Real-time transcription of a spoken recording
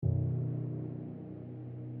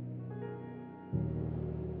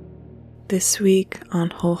This week on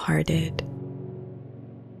Wholehearted,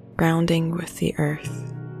 grounding with the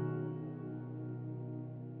earth.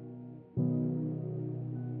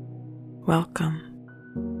 Welcome.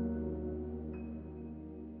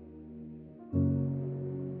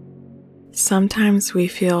 Sometimes we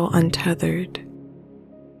feel untethered.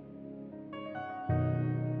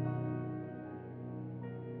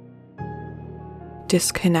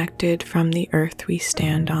 Disconnected from the earth we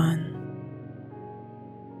stand on.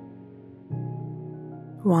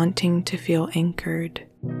 Wanting to feel anchored,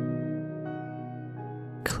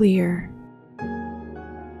 clear,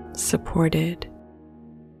 supported,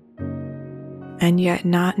 and yet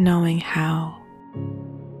not knowing how.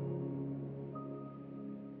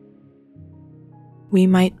 We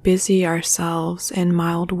might busy ourselves in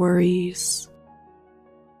mild worries,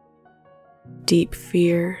 deep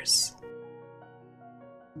fears,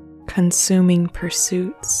 consuming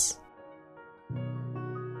pursuits,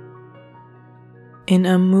 in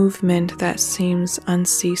a movement that seems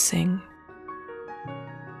unceasing,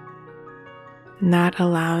 not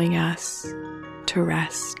allowing us to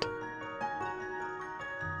rest,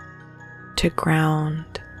 to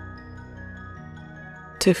ground,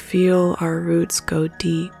 to feel our roots go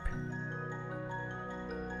deep.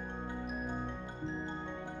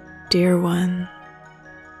 Dear one,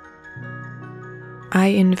 I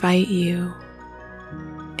invite you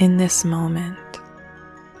in this moment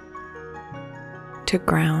to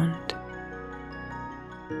ground,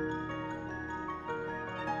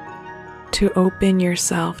 to open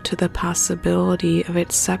yourself to the possibility of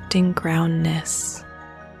accepting groundness,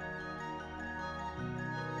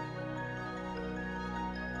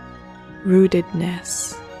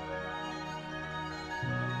 rootedness,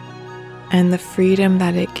 and the freedom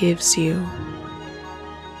that it gives you.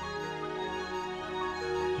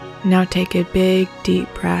 Now take a big, deep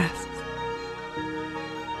breath.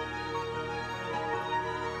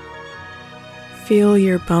 Feel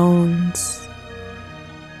your bones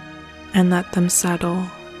and let them settle.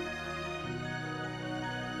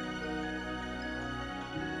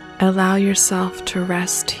 Allow yourself to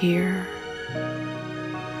rest here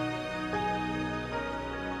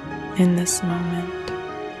in this moment.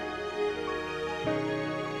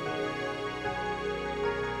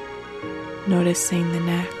 Noticing the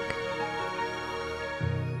neck,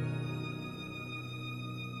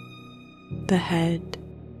 the head,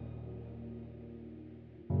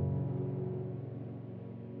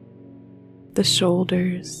 the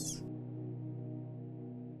shoulders,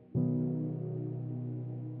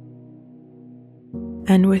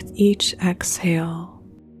 and with each exhale,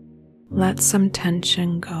 let some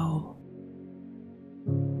tension go.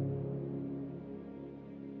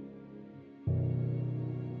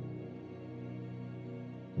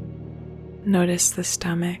 Notice the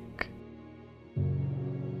stomach,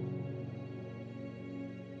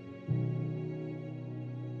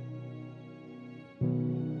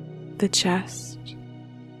 the chest,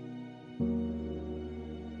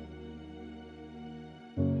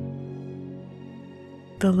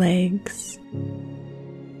 the legs,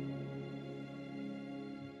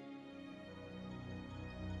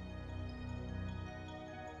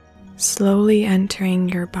 slowly entering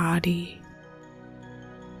your body.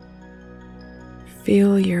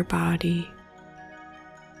 Feel your body.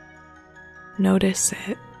 Notice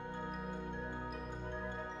it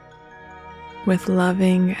with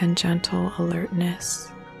loving and gentle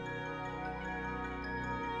alertness.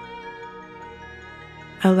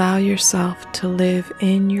 Allow yourself to live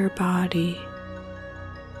in your body.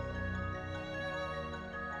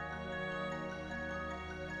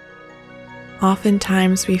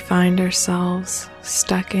 Oftentimes we find ourselves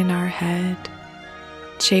stuck in our head,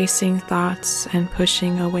 chasing thoughts and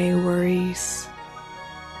pushing away worries.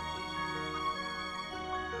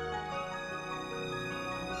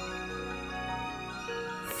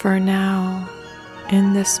 For now,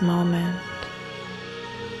 in this moment,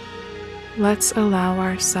 let's allow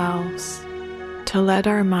ourselves to let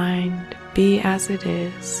our mind be as it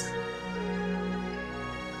is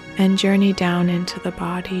and journey down into the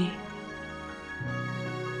body.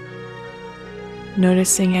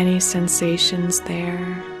 Noticing any sensations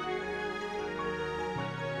there,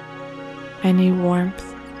 any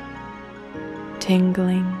warmth,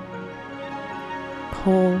 tingling,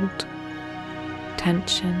 cold,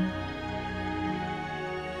 tension.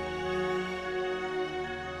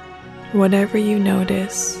 Whatever you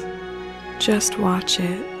notice, just watch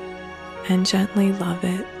it and gently love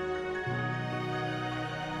it.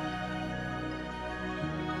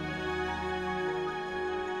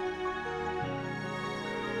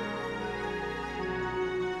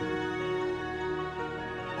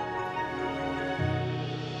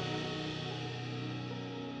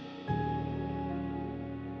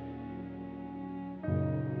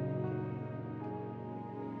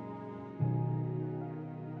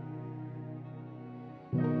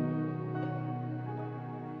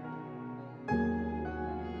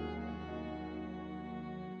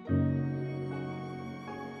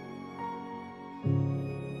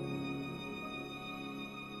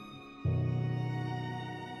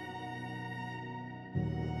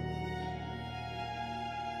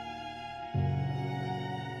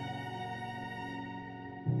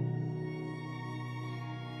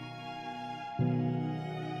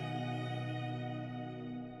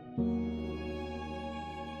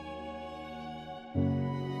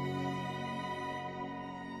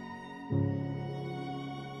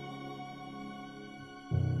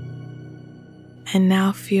 And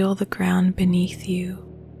now feel the ground beneath you.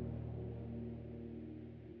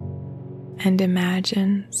 And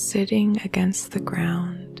imagine sitting against the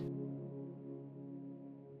ground,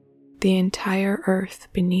 the entire earth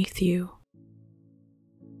beneath you.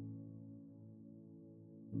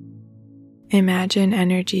 Imagine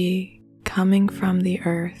energy coming from the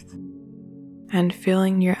earth and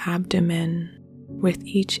filling your abdomen with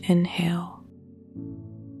each inhale.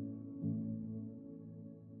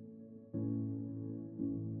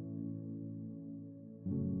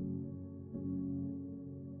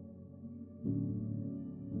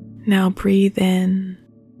 Now breathe in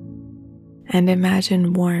and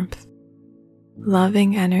imagine warmth,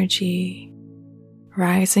 loving energy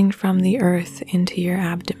rising from the earth into your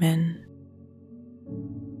abdomen.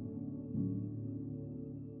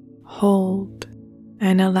 Hold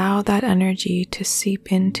and allow that energy to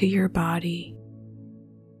seep into your body.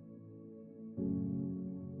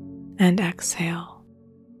 And exhale.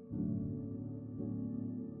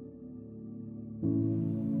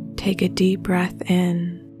 Take a deep breath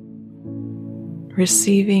in,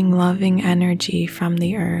 receiving loving energy from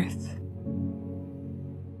the earth.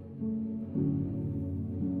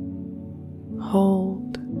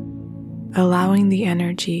 Hold, allowing the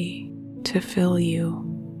energy to fill you.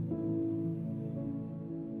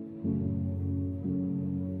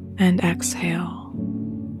 And exhale.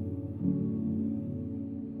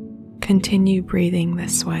 Continue breathing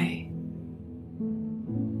this way.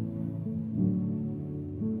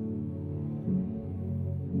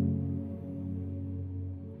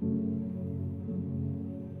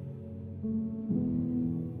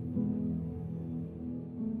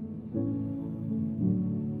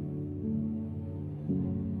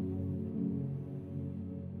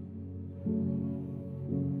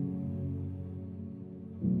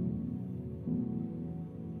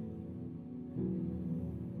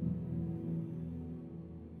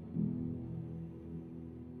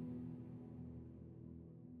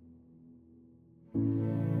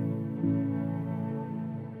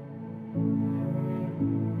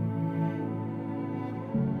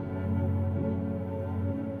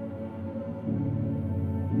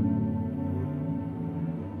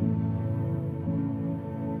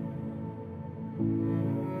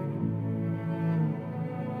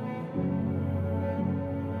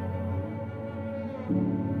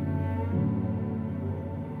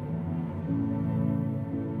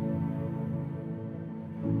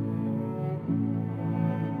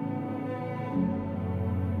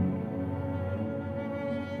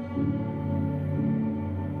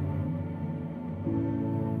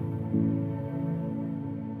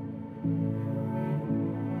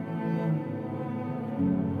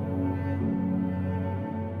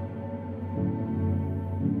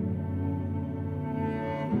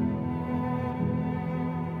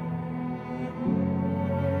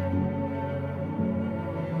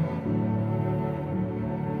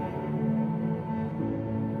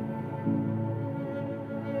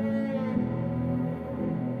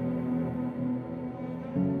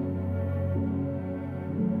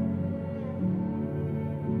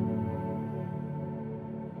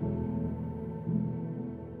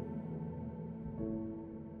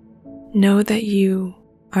 Know that you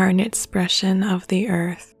are an expression of the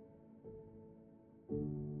earth,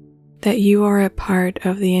 that you are a part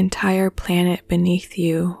of the entire planet beneath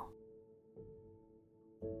you,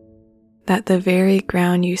 that the very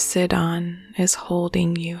ground you sit on is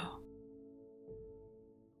holding you.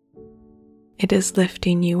 It is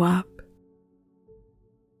lifting you up,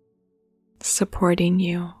 supporting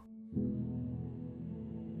you,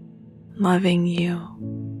 loving you.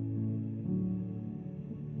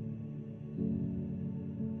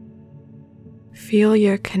 Feel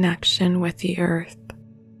your connection with the earth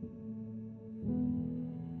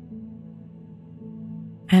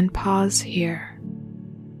and pause here,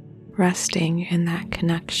 resting in that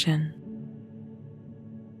connection.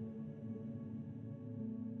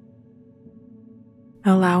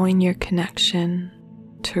 Allowing your connection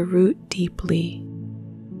to root deeply.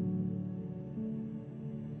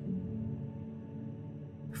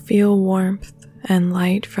 Feel warmth and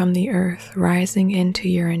light from the earth rising into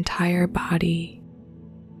your entire body,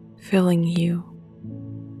 filling you.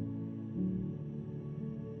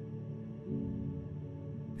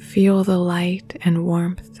 Feel the light and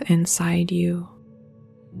warmth inside you.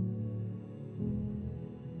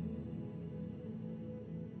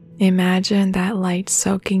 Imagine that light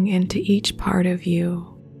soaking into each part of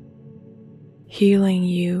you, healing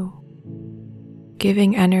you,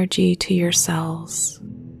 giving energy to your cells.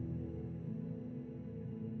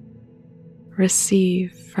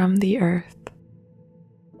 Receive from the earth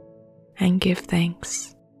and give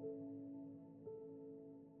thanks.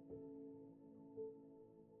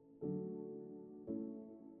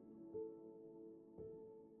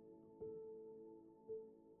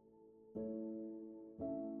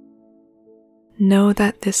 Know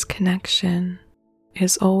that this connection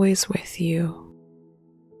is always with you,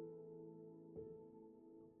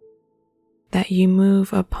 that you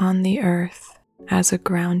move upon the earth as a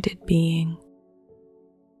grounded being.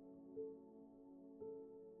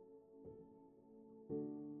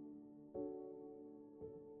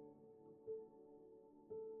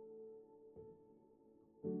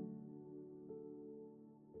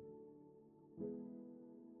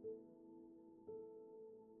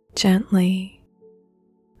 Gently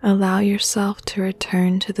allow yourself to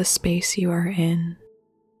return to the space you are in.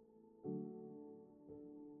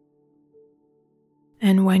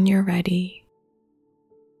 And when you're ready,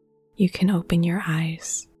 you can open your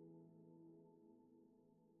eyes.